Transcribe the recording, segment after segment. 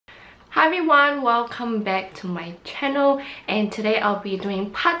Hi everyone, welcome back to my channel, and today I'll be doing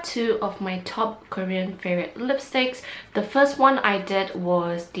part 2 of my top Korean favorite lipsticks. The first one I did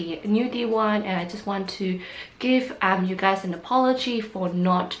was the nudie one, and I just want to give you guys an apology for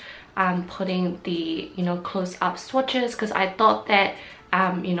not putting the close-up swatches, because I thought that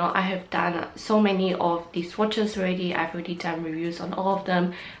I have done so many of the swatches already. I've already done reviews on all of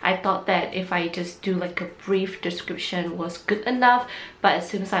them. I thought that if I just do like a brief description was good enough, but it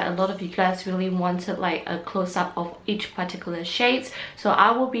seems like a lot of you guys really wanted like a close-up of each particular shades, so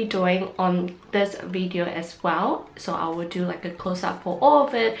I will be doing on this video as well. So I will do like a close-up for all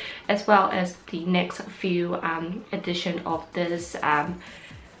of it, as well as the next few edition of this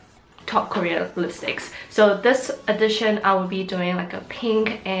top Korean lipsticks. So this edition I will be doing like a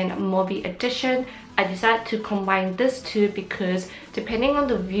pink and mauve edition. I decided to combine this two because depending on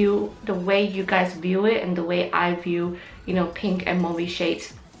the way you guys view it and the way I view pink and mauve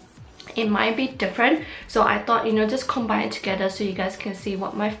shades, it might be different. So I thought just combine it together so you guys can see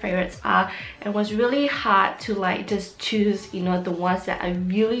what my favorites are. It was really hard to like just choose the ones that I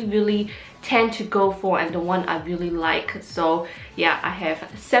really tend to go for and the one I really like. So yeah, I have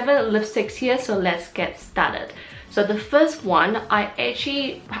 7 lipsticks here, so let's get started. So the first one, I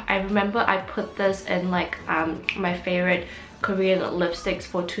remember I put this in like my favorite Korean lipsticks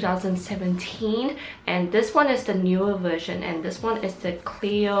for 2017, and this one is the newer version, and this one is the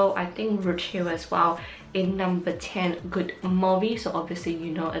Clio, I think Rouge here as well, in number 10 Good Mauve. So obviously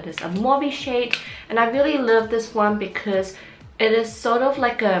it is a mauve shade, and I really love this one because it is sort of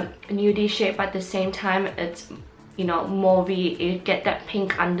like a nudie shade, but at the same time it's mauve. You get that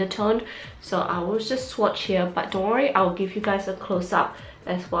pink undertone. So I will just swatch here, but don't worry, I'll give you guys a close-up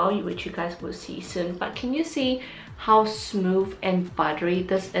as well, which you guys will see soon. But can you see how smooth and buttery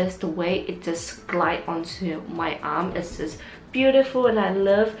this is? The way it just glides onto my arm, it's just beautiful, and I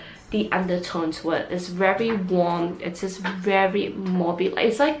love the undertone to it. It's very warm, it's just very mauve.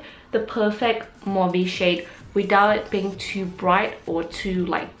 It's like the perfect mauve shade without it being too bright or too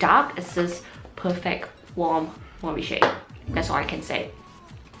like dark. It's just perfect warm mauve shade. That's all I can say.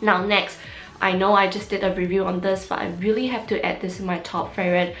 Now next, I know I just did a review on this, but I really have to add this in my top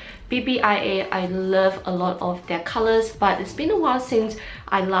favorite, BBIA. I love a lot of their colors, but it's been a while since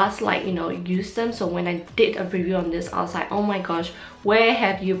I last used them. So when I did a review on this, I was like, oh my gosh, where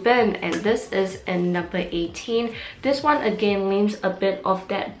have you been? And this is in number 18. This one again leans a bit of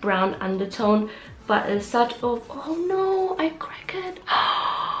that brown undertone, but it's such a, oh no, I cracked it.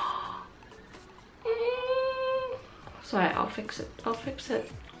 Sorry, I'll fix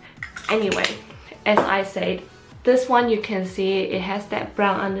it. Anyway, as I said, this one you can see it has that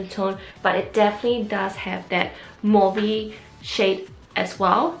brown undertone, but it definitely does have that mauve shade as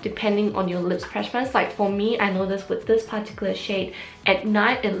well, depending on your lips preference. Like for me, I noticed with this particular shade, at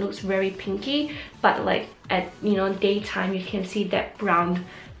night it looks very pinky, but like at daytime you can see that brown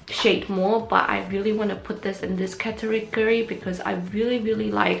shade more. But I really want to put this in this category because I really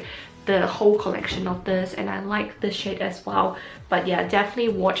like the whole collection of this, and I like this shade as well. But yeah,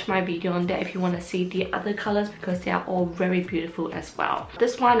 definitely watch my video on that if you want to see the other colors, because they are all very beautiful as well.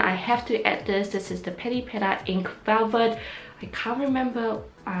 This one, I have to add this is the Peripera Ink Velvet. I can't remember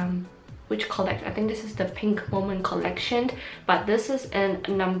which collection. I think this is the Pink Moment collection, but this is in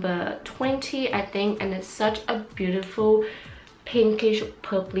number 20 I think, and it's such a beautiful pinkish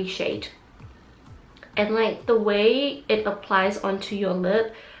purpley shade, and like the way it applies onto your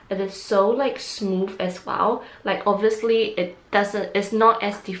lip, it is so like smooth as well. Like obviously it's not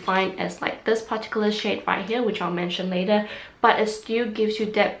as defined as like this particular shade right here, which I'll mention later, but it still gives you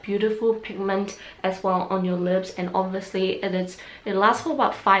that beautiful pigment as well on your lips. And obviously it lasts for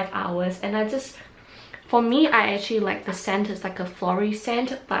about 5 hours, and for me, I actually like the scent. It's like a floral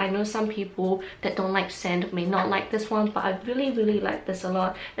scent, but I know some people that don't like scent may not like this one, but I really like this a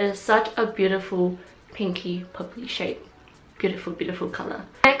lot. It is such a beautiful pinky purpley shade. Beautiful color.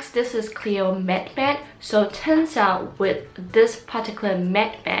 Next, this is Clio Mad Matte. So it turns out with this particular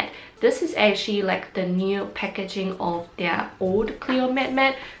Mad Matte, this is actually like the new packaging of their old Clio Mad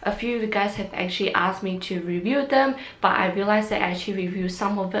Matte. A few of you guys have actually asked me to review them, but I realized that I actually reviewed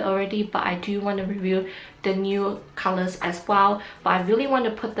some of it already, but I do want to review the new colors as well. But I really want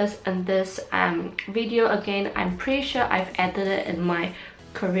to put this in this video again. I'm pretty sure I've added it in my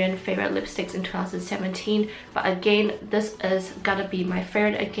Korean favorite lipsticks in 2017, but again, this is gotta be my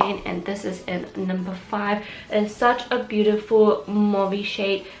favorite again, and this is in number 5. It's such a beautiful mauve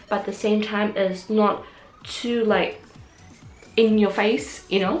shade, but at the same time it's not too like in your face,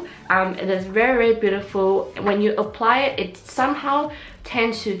 it is very beautiful. When you apply it, it somehow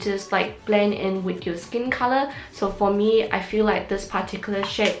tend to just like blend in with your skin color. So for me, I feel like this particular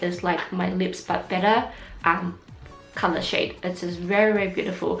shade is like my lips but better color shade. It is very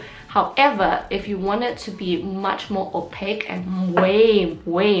beautiful. However, if you want it to be much more opaque and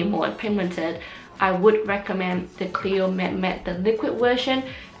way more pigmented, I would recommend the Clio Mad Matte, the liquid version,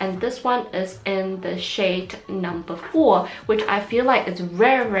 and this one is in the shade number 4, which I feel like is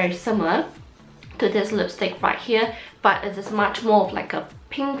very similar to this lipstick right here, but it is much more of like a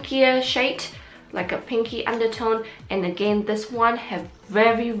pinkier shade, like a pinky undertone. And again, this one have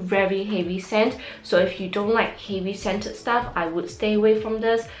very heavy scent, so if you don't like heavy scented stuff, I would stay away from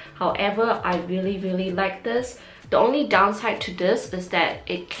this. However, I really like this. The only downside to this is that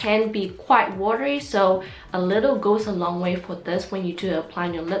it can be quite watery, so a little goes a long way for this when you do apply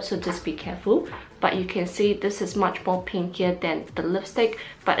on your lips, so just be careful. But you can see this is much more pinkier than the lipstick,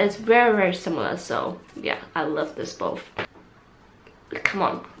 but it's very similar. So yeah, I love this both. Come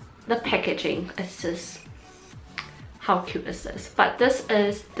on, the packaging is just, how cute is this? But this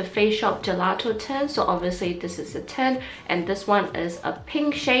is the Face Shop Gelato tint, so obviously this is a tint, and this one is a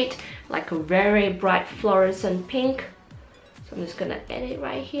pink shade, like a very bright fluorescent pink. So I'm just gonna add it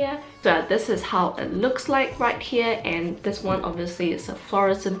right here. So this is how it looks like right here, and this one obviously is a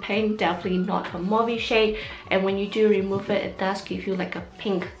fluorescent pink, definitely not a mauve shade. And when you do remove it, it does give you like a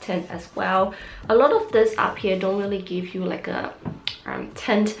pink tint as well. A lot of this up here don't really give you like a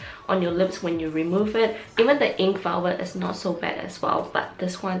tint on your lips when you remove it. Even the ink velvet is not so bad as well, but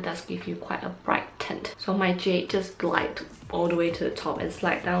this one does give you quite a bright tint. So my jade just glide all the way to the top and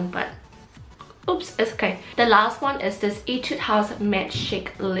slide down, but oops, it's okay. The last one is this Etude House Matte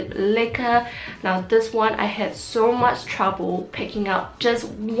Chic Lip Lacquer. Now this one I had so much trouble picking out just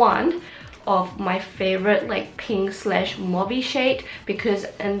one of my favorite like pink slash mauve shade, because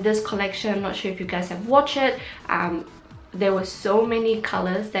in this collection, I'm not sure if you guys have watched it, there were so many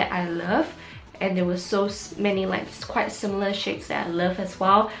colors that I love, and there were so many like quite similar shades that I love as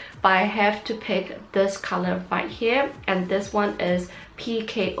well. But I have to pick this color right here, and this one is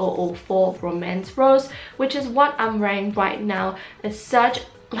PK004 Romance Rose, which is what I'm wearing right now. It's such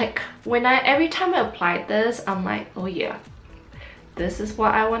like, every time I apply this, I'm like, oh yeah, this is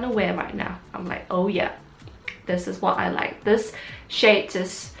what I want to wear right now. I'm like, oh yeah, this is what I like. This shade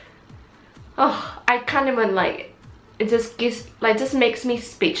just, oh, I can't even like, it just gives like, just makes me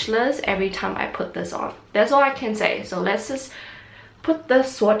speechless every time I put this on. That's all I can say. So let's just put the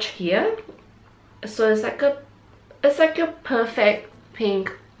swatch here. So it's like a perfect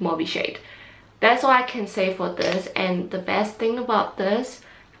pink mauve shade. That's all I can say for this. And the best thing about this,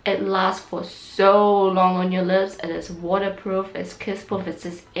 it lasts for so long on your lips. It is waterproof, it's kiss proof, it's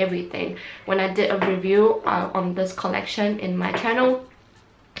just everything. When I did a review on this collection in my channel,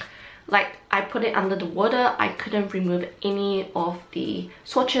 like I put it under the water, I couldn't remove any of the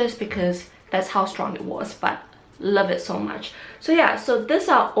swatches because that's how strong it was, but love it so much. So yeah, so these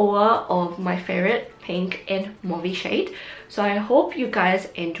are all of my favorite pink and mauve shade. So I hope you guys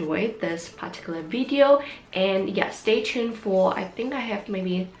enjoyed this particular video, and yeah, stay tuned for, I think I have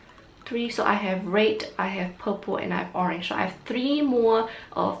maybe 3, so I have red, I have purple, and I have orange. So I have 3 more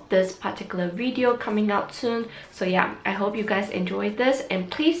of this particular video coming out soon. So yeah, I hope you guys enjoyed this, and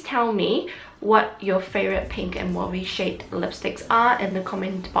please tell me what your favorite pink and mauve shade lipsticks are in the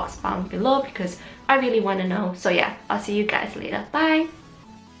comment box down below, because I really want to know. So yeah, I'll see you guys later. Bye!